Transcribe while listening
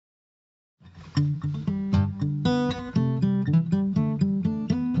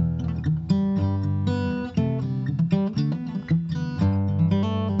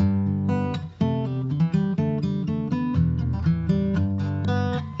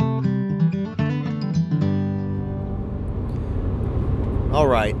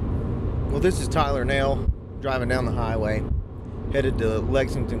Alright, well, this is Tyler Nail, driving down the highway, headed to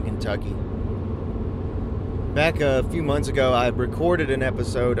Lexington, Kentucky. Back a few months ago, I recorded an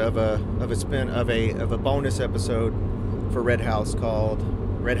episode of a bonus episode for Red House called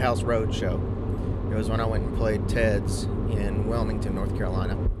Red House Roadshow. It was when I went and played Ted's in Wilmington, North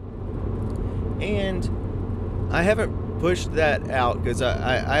Carolina. And I haven't pushed that out because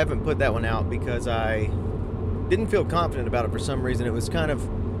I haven't put that one out because I didn't feel confident about it for some reason. It was kind of,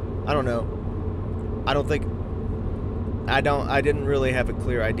 I don't know. I didn't really have a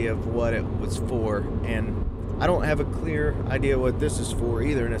clear idea of what it was for, and I don't have a clear idea what this is for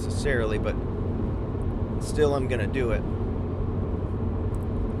either necessarily, but still I'm gonna do it.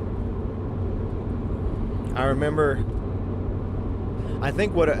 I remember, I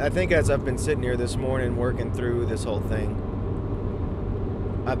think as I've been sitting here this morning working through this whole thing,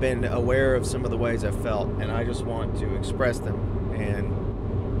 I've been aware of some of the ways I've felt, and I just want to express them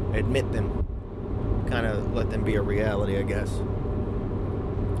and admit them, kind of let them be a reality, I guess.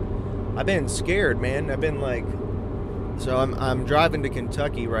 I've been scared, man. I've been like, so I'm driving to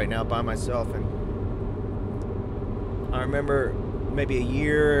Kentucky right now by myself, and I remember maybe a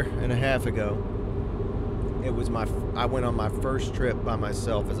year and a half ago, I went on my first trip by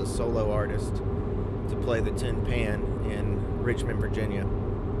myself as a solo artist to play the Tin Pan in Richmond, Virginia.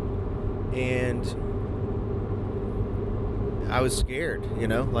 And I was scared, you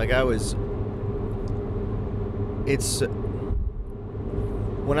know,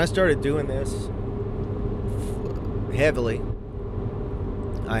 when I started doing this heavily,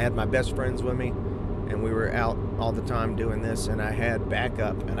 I had my best friends with me, and we were out all the time doing this, and I had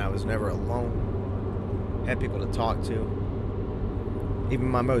backup, and I was never alone. Had people to talk to. Even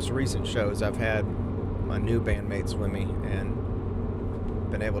my most recent shows, I've had my new bandmates with me, and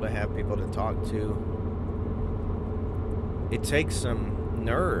been able to have people to talk to. It takes some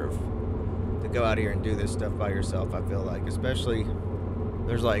nerve to go out here and do this stuff by yourself, I feel like. Especially,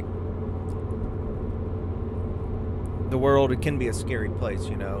 there's like, the world, it can be a scary place,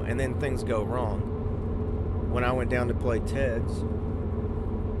 you know, and then things go wrong. When I went down to play Ted's,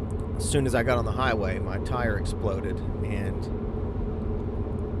 as soon as I got on the highway, my tire exploded, and,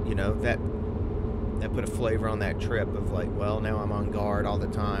 you know, that put a flavor on that trip of like, well, now I'm on guard all the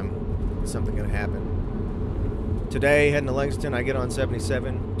time. Is something gonna happen? Today, heading to Lexington, I get on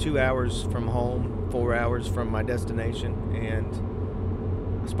 77, 2 hours from home, 4 hours from my destination,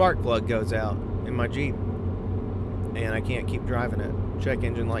 and the spark plug goes out in my Jeep, and I can't keep driving it. Check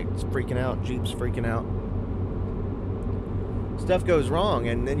engine light's freaking out, Jeep's freaking out. Stuff goes wrong,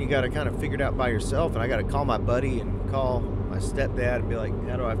 and then you gotta kind of figure it out by yourself, and I gotta call my buddy and call my stepdad and be like,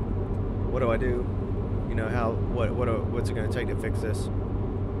 what do I do? You know, what's it gonna take to fix this?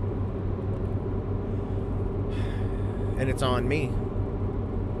 And it's on me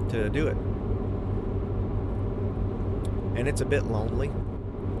to do it. And it's a bit lonely,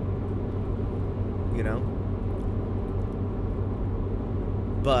 you know?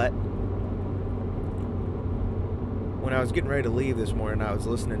 But when I was getting ready to leave this morning, I was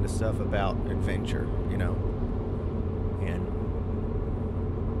listening to stuff about adventure, you know? And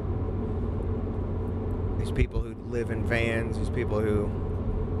these people who live in vans, these people who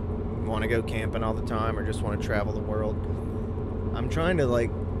want to go camping all the time or just want to travel the world. I'm trying to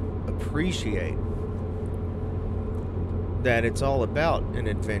like appreciate that it's all about an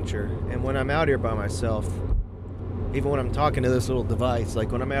adventure. And when I'm out here by myself, even when I'm talking to this little device,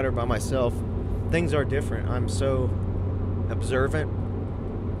 like when I'm out here by myself, things are different. I'm so observant.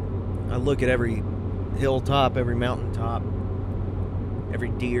 I look at every hilltop, every mountaintop, every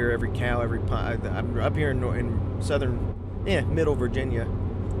deer, every cow, every pine. I'm up here in middle Virginia,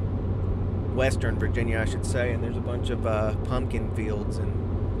 western Virginia, I should say, and there's a bunch of pumpkin fields, and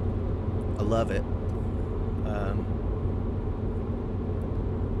I love it.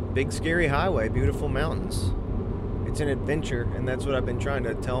 Big scary highway, beautiful mountains. It's an adventure, and that's what I've been trying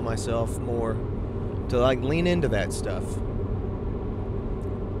to tell myself more, to like lean into that stuff,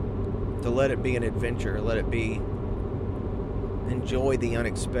 to let it be an adventure, let it be, enjoy the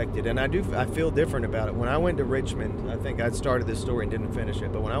unexpected. And I feel different about it. When I went to Richmond, I think I started this story and didn't finish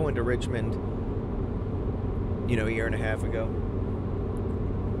it, but when I went to Richmond, you know, a year and a half ago,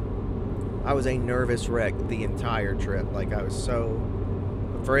 I was a nervous wreck the entire trip. Like, I was so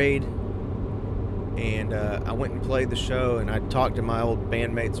afraid, And I went and played the show, and I talked to my old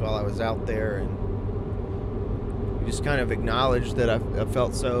bandmates while I was out there, and just kind of acknowledged that I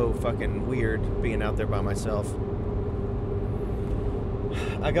felt so fucking weird being out there by myself.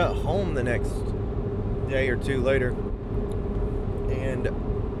 I got home the next day or two later, and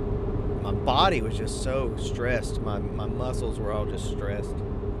my body was just so stressed. My muscles were all just stressed.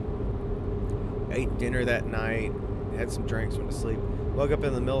 I ate dinner that night, had some drinks, went to sleep. Woke up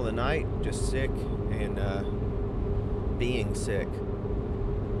in the middle of the night, just sick and being sick.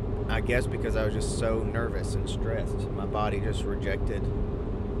 I guess because I was just so nervous and stressed. My body just rejected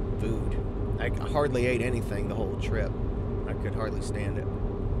food. I hardly ate anything the whole trip. I could hardly stand it.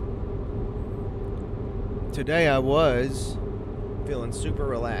 Today I was feeling super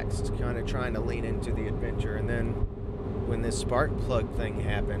relaxed, kind of trying to lean into the adventure, and then when this spark plug thing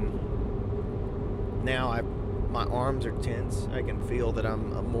happened, now my arms are tense. I can feel that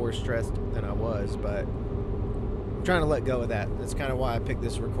I'm more stressed than I was, but I'm trying to let go of that. That's kind of why I picked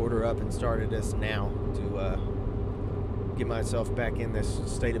this recorder up and started this now, to get myself back in this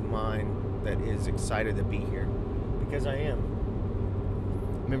state of mind that is excited to be here, because I am.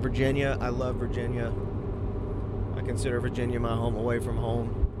 I'm in Virginia. I love Virginia. I consider Virginia my home away from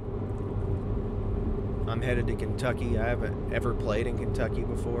home. I'm headed to Kentucky. I haven't ever played in Kentucky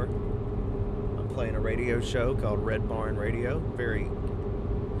before. I'm playing a radio show called Red Barn Radio, very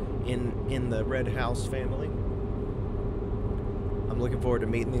in the Red House family. I'm looking forward to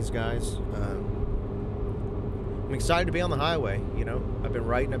meeting these guys. I'm excited to be on the highway. You know, I've been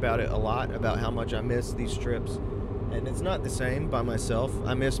writing about it a lot, about how much I miss these trips, and it's not the same by myself.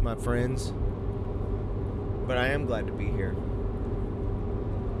 I miss my friends, but I am glad to be here.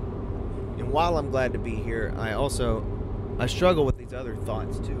 And while I'm glad to be here, I struggle with these other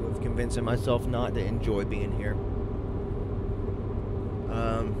thoughts too, of convincing myself not to enjoy being here.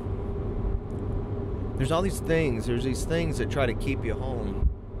 There's all these things. There's these things that try to keep you home,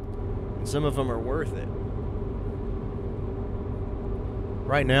 and some of them are worth it.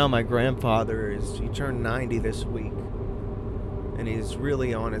 Right now, my grandfather he turned 90 this week, and he's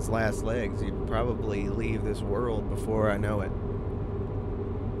really on his last legs. He'd probably leave this world before I know it.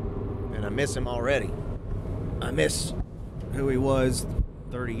 And I miss him already. I miss who he was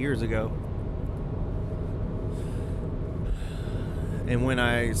 30 years ago. And when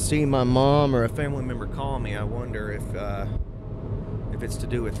I see my mom or a family member call me, I wonder if it's to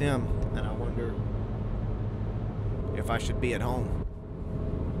do with him, and I wonder if I should be at home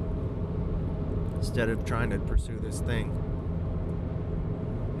instead of trying to pursue this thing.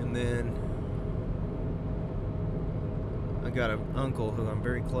 And then I got an uncle who I'm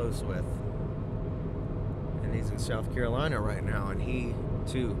very close with, and he's in South Carolina right now, and he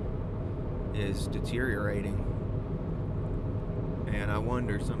too is deteriorating. And I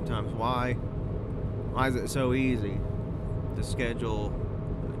wonder sometimes why is it so easy to schedule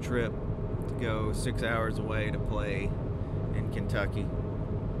a trip to go 6 hours away to play in Kentucky,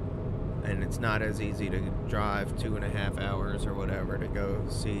 and it's not as easy to drive 2.5 hours or whatever to go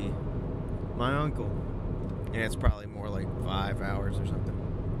see my uncle, and it's probably more like 5 hours or something.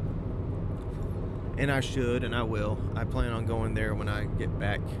 And I should, and I will. I plan on going there when I get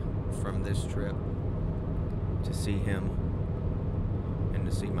back from this trip to see him and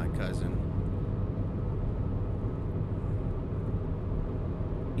to see my cousin.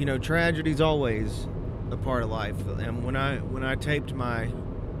 You know, tragedy's always a part of life. And when I taped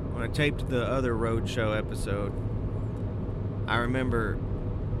the other roadshow episode, I remember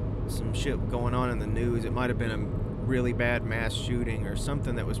some shit going on in the news. It might have been a really bad mass shooting or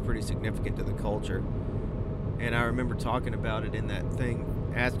something that was pretty significant to the culture. And I remember talking about it in that thing,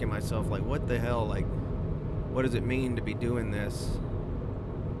 asking myself, like, what the hell? Like, what does it mean to be doing this?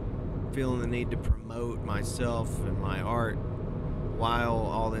 Feeling the need to promote myself and my art while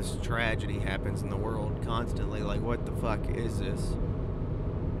all this tragedy happens in the world constantly. Like, what the fuck is this?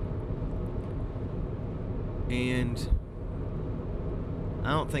 And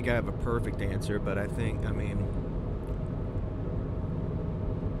I don't think I have a perfect answer, but I mean,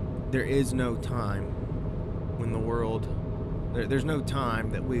 there is no time when the world, there's no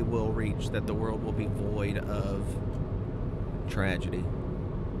time that we will reach that the world will be void of tragedy.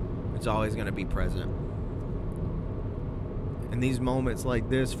 It's always going to be present. And these moments like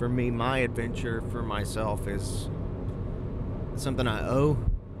this, for me, my adventure for myself is something I owe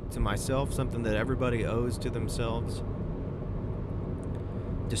to myself, something that everybody owes to themselves.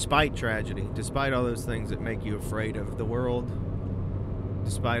 Despite tragedy, despite all those things that make you afraid of the world,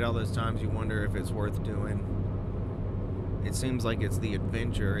 despite all those times you wonder if it's worth doing, it seems like it's the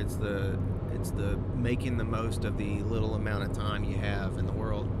adventure, it's the making the most of the little amount of time you have in the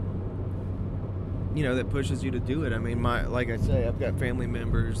world. you know, that pushes you to do it. I mean, like I say, I've got family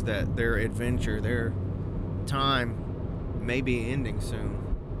members that their adventure, their time may be ending soon.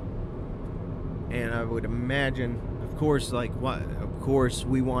 And I would imagine, of course, of course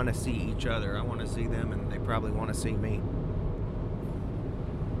we want to see each other. I want to see them, and they probably want to see me.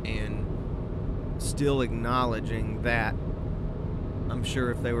 And still acknowledging that, I'm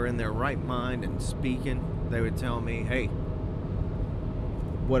sure if they were in their right mind and speaking, they would tell me, hey,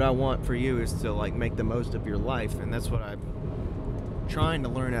 what I want for you is to like make the most of your life. And that's what I'm trying to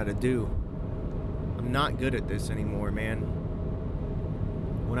learn how to do. I'm not good at this anymore, man.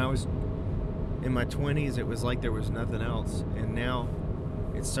 When I was in my 20s, it was like there was nothing else. And now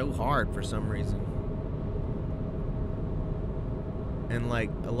it's so hard for some reason. And like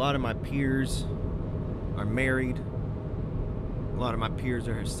a lot of my peers are married. A lot of my peers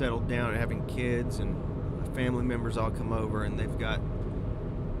are settled down and having kids, and family members all come over and they're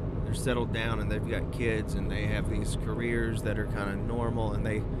settled down and they've got kids and they have these careers that are kind of normal, and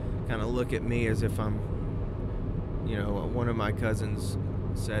they kind of look at me as if I'm, you know, one of my cousins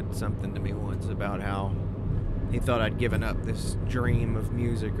said something to me once about how he thought I'd given up this dream of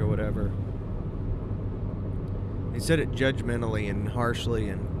music or whatever. He said it judgmentally and harshly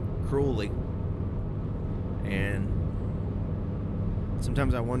and cruelly. And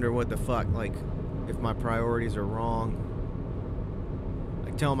sometimes I wonder what the fuck, like, if my priorities are wrong.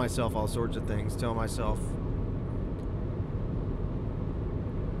 I tell myself all sorts of things. Tell myself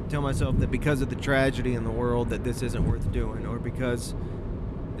that because of the tragedy in the world that this isn't worth doing, or because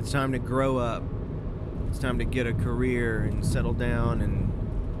it's time to grow up. It's time to get a career and settle down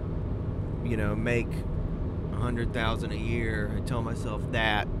and, you know, make $100,000 a year. I tell myself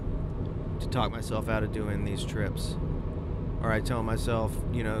that to talk myself out of doing these trips. Or I tell myself,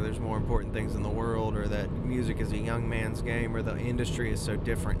 you know, there's more important things in the world, or that music is a young man's game, or the industry is so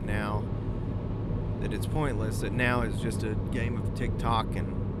different now that it's pointless, that now it's just a game of TikTok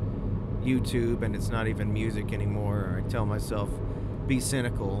and YouTube, and it's not even music anymore. Or I tell myself, be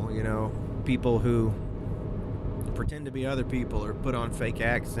cynical, you know, people who pretend to be other people, or put on fake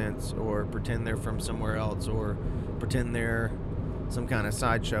accents, or pretend they're from somewhere else, or pretend they're some kind of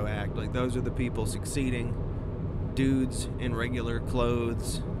sideshow act. Like, those are the people succeeding. Dudes in regular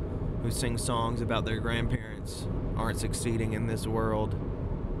clothes who sing songs about their grandparents aren't succeeding in this world,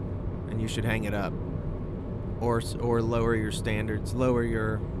 and you should hang it up, or lower your standards, lower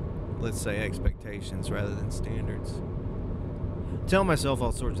your, let's say, expectations rather than standards. Tell myself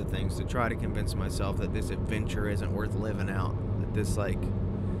all sorts of things to try to convince myself that this adventure isn't worth living out, that this, like,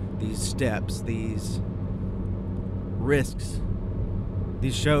 these steps, these risks,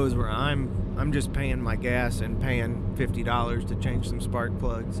 these shows where I'm just paying my gas and paying $50 to change some spark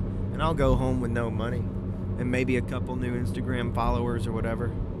plugs, and I'll go home with no money and maybe a couple new Instagram followers or whatever.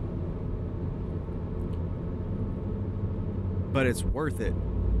 But it's worth it.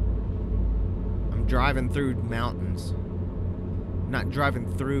 I'm driving through mountains. Not driving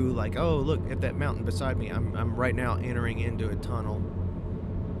through like, oh, look at that mountain beside me. I'm right now entering into a tunnel,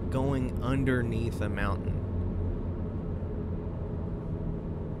 going underneath a mountain,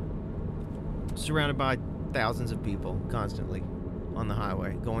 surrounded by thousands of people constantly on the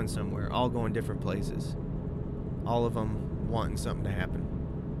highway, going somewhere, all going different places, all of them wanting something to happen,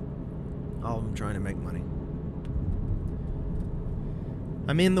 all of them trying to make money.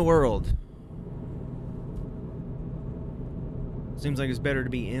 I'm in the world. Seems like it's better to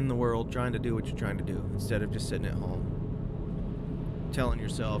be in the world trying to do what you're trying to do instead of just sitting at home telling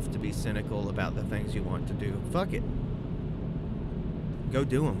yourself to be cynical about the things you want to do. Fuck it. Go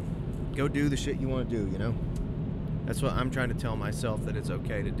do them. Go do the shit you want to do, you know? That's what I'm trying to tell myself, that it's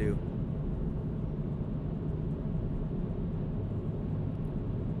okay to do.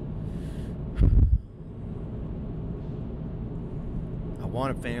 I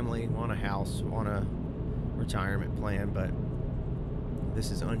want a family, want a house, want a retirement plan, but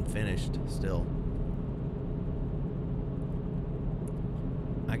this is unfinished still.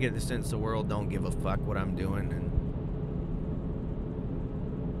 I get the sense the world don't give a fuck what I'm doing, and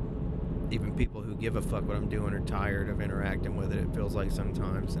even people who give a fuck what I'm doing are tired of interacting with it, it feels like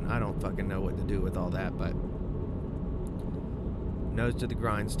sometimes, and I don't fucking know what to do with all that, but nose to the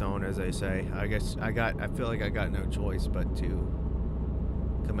grindstone, as they say. I feel like I got no choice but to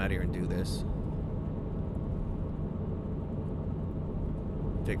come out here and do this.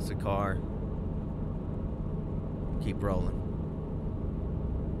 Fix the car, keep rolling.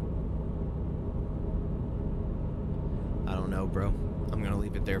 I don't know, bro. I'm gonna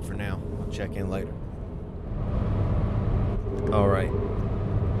leave it there for now. I'll check in later. Alright.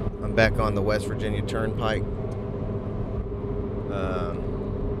 I'm back on the West Virginia Turnpike.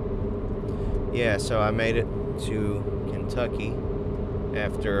 Yeah, so I made it to Kentucky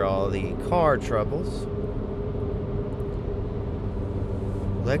after all the car troubles.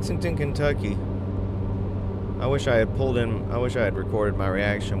 Lexington, Kentucky. I wish I had recorded my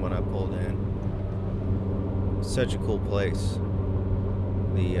reaction when I pulled in. Such a cool place.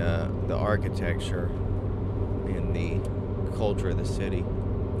 The architecture and the culture of the city.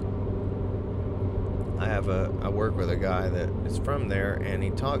 I work with a guy that is from there, and he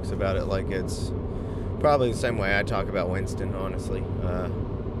talks about it like it's probably the same way I talk about Winston, honestly.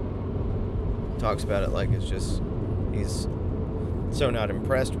 Talks about it like it's just, he's so not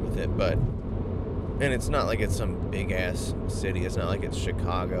impressed with it, but, and it's not like it's some big ass city, it's not like it's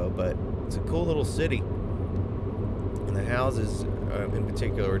Chicago, but it's a cool little city. And the houses in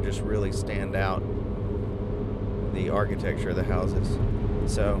particular just really stand out, the architecture of the houses.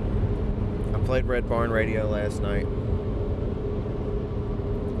 So I played Red Barn Radio last night,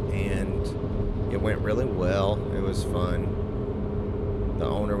 and it went really well. It was fun. The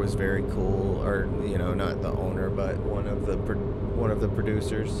owner was very cool, or not the owner, but one of the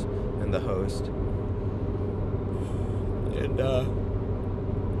producers and the host. And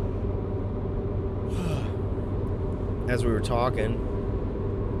as we were talking,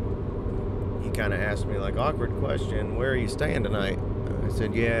 he kind of asked me, like, awkward question, where are you staying tonight? I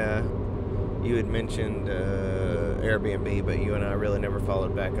said, yeah, you had mentioned Airbnb, but you and I really never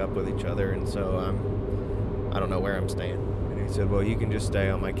followed back up with each other, and so I don't know where I'm staying. And he said, well, you can just stay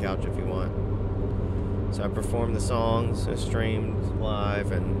on my couch if you want. So I performed the songs, I streamed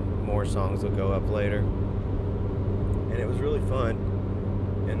live, and more songs will go up later. And it was really fun.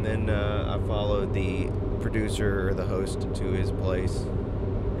 And then I followed the producer or the host to his place,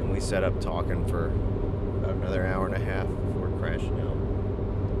 and we set up talking for about another hour and a half before crashing out.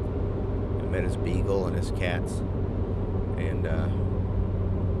 I met his beagle and his cats, and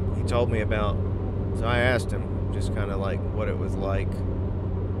he told me about, so I asked him just kind of like what it was like,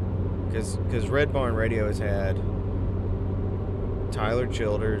 because Red Barn Radio has had Tyler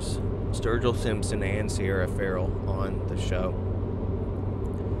Childers, Sturgill Simpson, and Sierra Farrell on the show.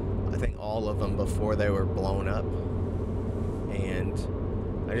 I think all of them before they were blown up. And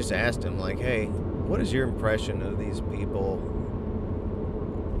I just asked him, like, hey, what is your impression of these people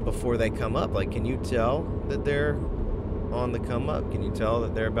before they come up? Like, can you tell that they're on the come up? Can you tell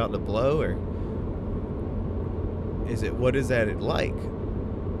that they're about to blow? Or what is that like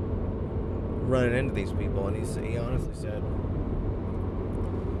running into these people? And he honestly said,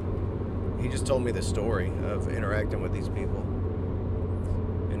 he just told me the story of interacting with these people.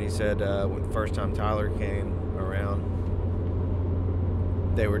 And he said when the first time Tyler came around,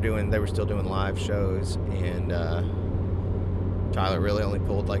 they were still doing live shows, and Tyler really only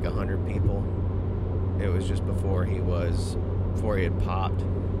pulled like 100 people. It was just before he had popped.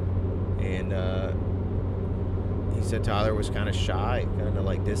 And he said Tyler was kind of shy, kind of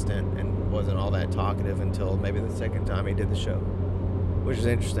like distant, and wasn't all that talkative until maybe the second time he did the show, which is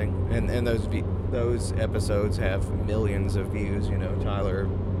interesting. And those episodes have millions of views. Tyler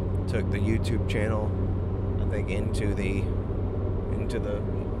took the YouTube channel, I think, into the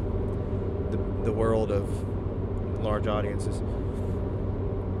world of large audiences.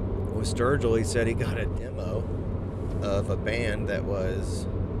 With Sturgill, he said he got a demo of a band that was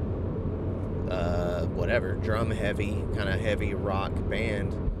drum heavy, kind of heavy rock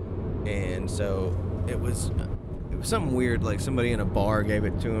band, and so it was something weird, like somebody in a bar gave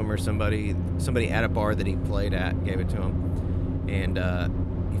it to him, or somebody at a bar that he played at gave it to him. And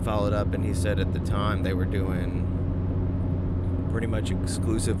he followed up, and he said at the time they were doing pretty much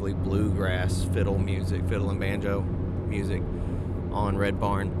exclusively bluegrass fiddle and banjo music on Red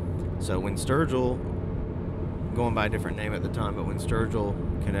Barn. So when Sturgill, going by a different name at the time, but when Sturgill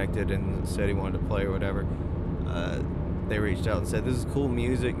connected and said he wanted to play or whatever, they reached out and said, this is cool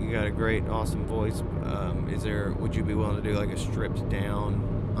music, you got a great, awesome voice, would you be willing to do like a stripped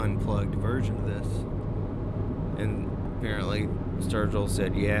down, unplugged version of this? And apparently Sturgill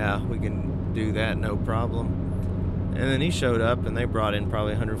said, yeah, we can do that, no problem. And then he showed up, and they brought in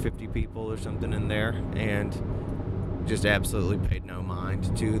probably 150 people or something in there, and just absolutely paid no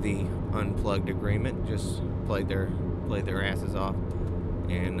mind to the unplugged agreement, just played their asses off,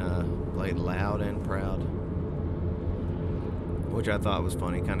 and played loud and proud, which I thought was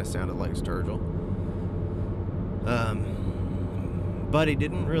funny. Kind of sounded like Sturgill. But he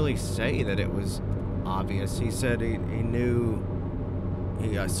didn't really say that it was obvious. He said he knew,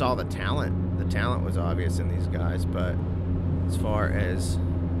 he saw the talent. The talent was obvious in these guys, but as far as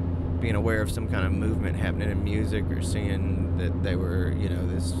being aware of some kind of movement happening in music, or seeing that they were,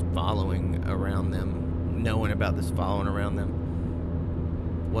 this following around them, knowing about this following around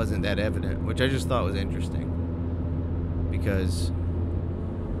them, wasn't that evident, which I just thought was interesting. Because,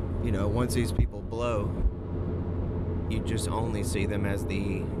 you know, once these people blow, you just only see them as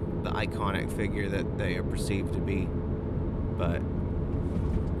the iconic figure that they are perceived to be. But,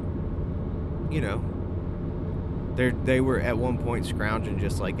 you know, they were at one point scrounging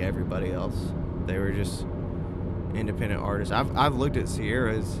just like everybody else. They were just independent artists. I've looked at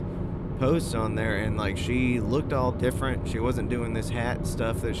Sierra's posts on there, and like, she looked all different. She wasn't doing this hat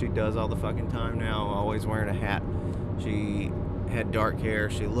stuff that she does all the fucking time now, always wearing a hat. She had dark hair.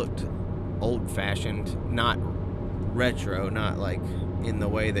 She looked old-fashioned, not retro, not like in the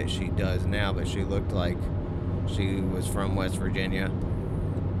way that she does now, but she looked like she was from West Virginia.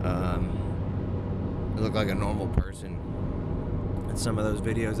 Looked like a normal person. And some of those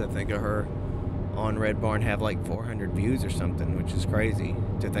videos, I think, of her on Red Barn have like 400 views or something, which is crazy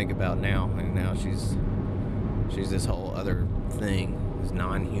to think about now. And now she's this whole other thing, this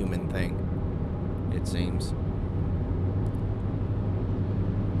non-human thing, it seems.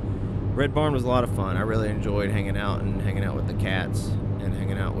 Red Barn was a lot of fun. I really enjoyed hanging out with the cats and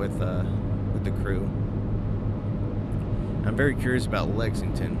hanging out with the crew. I'm very curious about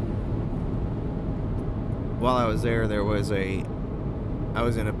Lexington. While I was there, I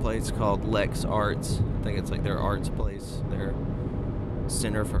was in a place called Lex Arts. I think it's like their arts place, their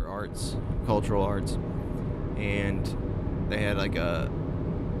center for arts, cultural arts. And they had like a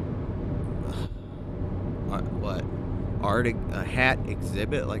hat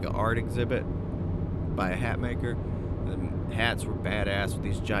exhibit, like an art exhibit by a hat maker. The hats were badass with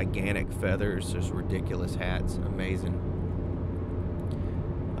these gigantic feathers, just ridiculous hats, amazing.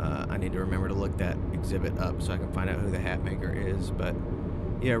 I need to remember to look that exhibit up so I can find out who the hat maker is. But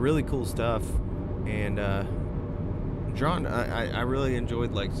yeah, really cool stuff. And I really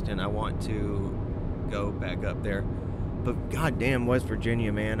enjoyed Lexington. I want to go back up there. But goddamn, West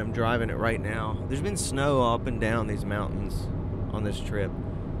Virginia, man, I'm driving it right now. There's been snow up and down these mountains on this trip.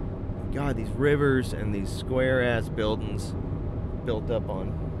 God, these rivers and these square-ass buildings built up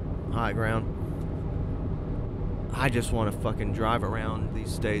on high ground. I just want to fucking drive around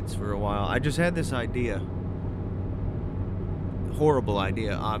these states for a while. I just had this idea. Horrible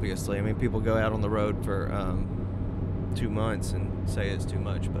idea, obviously. I mean, people go out on the road for 2 months and say it's too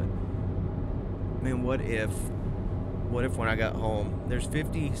much, but man, what if when I got home, there's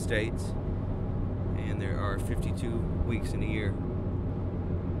 50 states and there are 52 weeks in a year.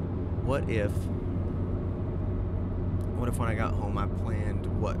 What if when I got home I planned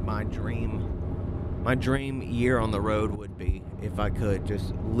what my dream year on the road would be if I could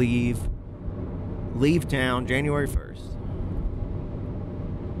just leave town January 1st.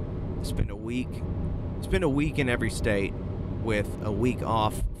 Spend a week in every state with a week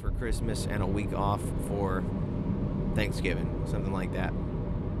off for Christmas and a week off for Thanksgiving, something like that.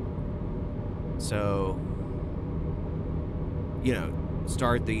 So, you know,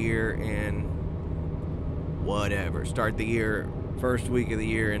 start the year in whatever. Start the year, first week of the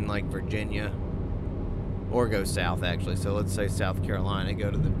year in like Virginia, or go south actually. So let's say South Carolina,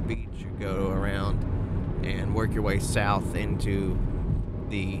 go to the beach, go around and work your way south into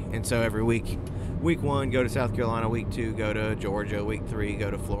and so every week 1, go to South Carolina, week 2, go to Georgia, week 3, go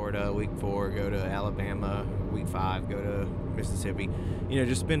to Florida, week 4, go to Alabama, week 5, go to Mississippi. You know,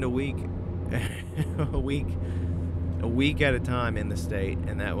 just spend a week a week at a time in the state,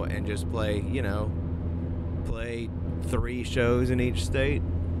 and just play 3 shows in each state.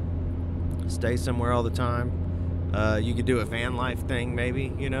 Stay somewhere all the time. You could do a van life thing,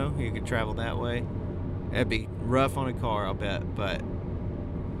 maybe, you know, you could travel that way. That'd be rough on a car, I'll bet, but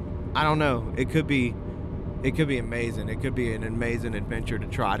I don't know. It could be amazing. It could be an amazing adventure to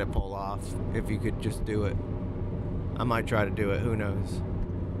try to pull off if you could just do it. I might try to do it. Who knows?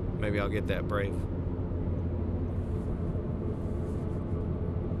 Maybe I'll get that brave.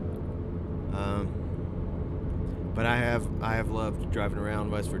 But I have loved driving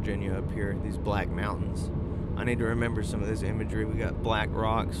around West Virginia up here, these black mountains. I need to remember some of this imagery. We got black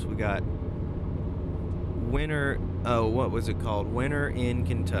rocks. We got winter. Oh, what was it called? Winter in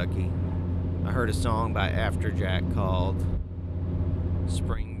Kentucky. I heard a song by Afterjack called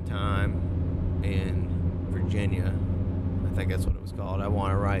Springtime in Virginia. I think that's what it was called. I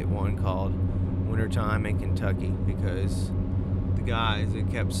want to write one called Wintertime in Kentucky, because the guys, it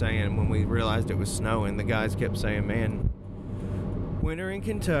kept saying, when we realized it was snowing, the guys kept saying, man, winter in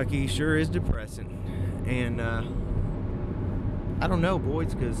Kentucky sure is depressing. And I don't know,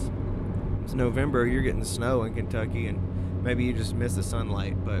 boys, because it's November, you're getting snow in Kentucky, and maybe you just miss the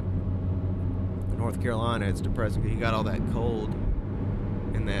sunlight, but in North Carolina, it's depressing because you got all that cold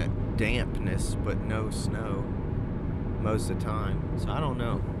and that dampness, but no snow. most of the time. So I don't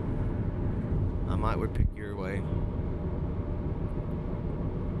know. I might would pick your way.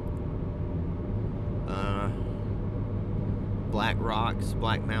 Black rocks,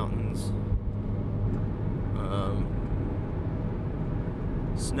 black mountains.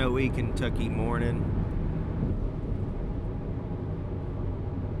 Snowy Kentucky morning.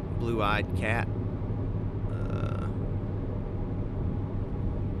 Blue-eyed cat.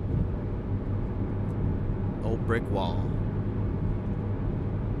 Old brick wall.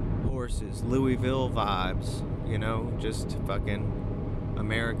 Horses, Louisville vibes, you know, just fucking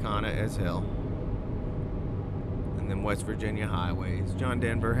Americana as hell. And then West Virginia highways. John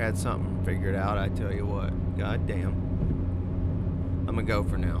Denver had something figured out, I tell you what. God damn. I'm gonna go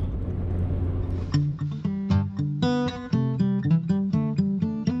for now.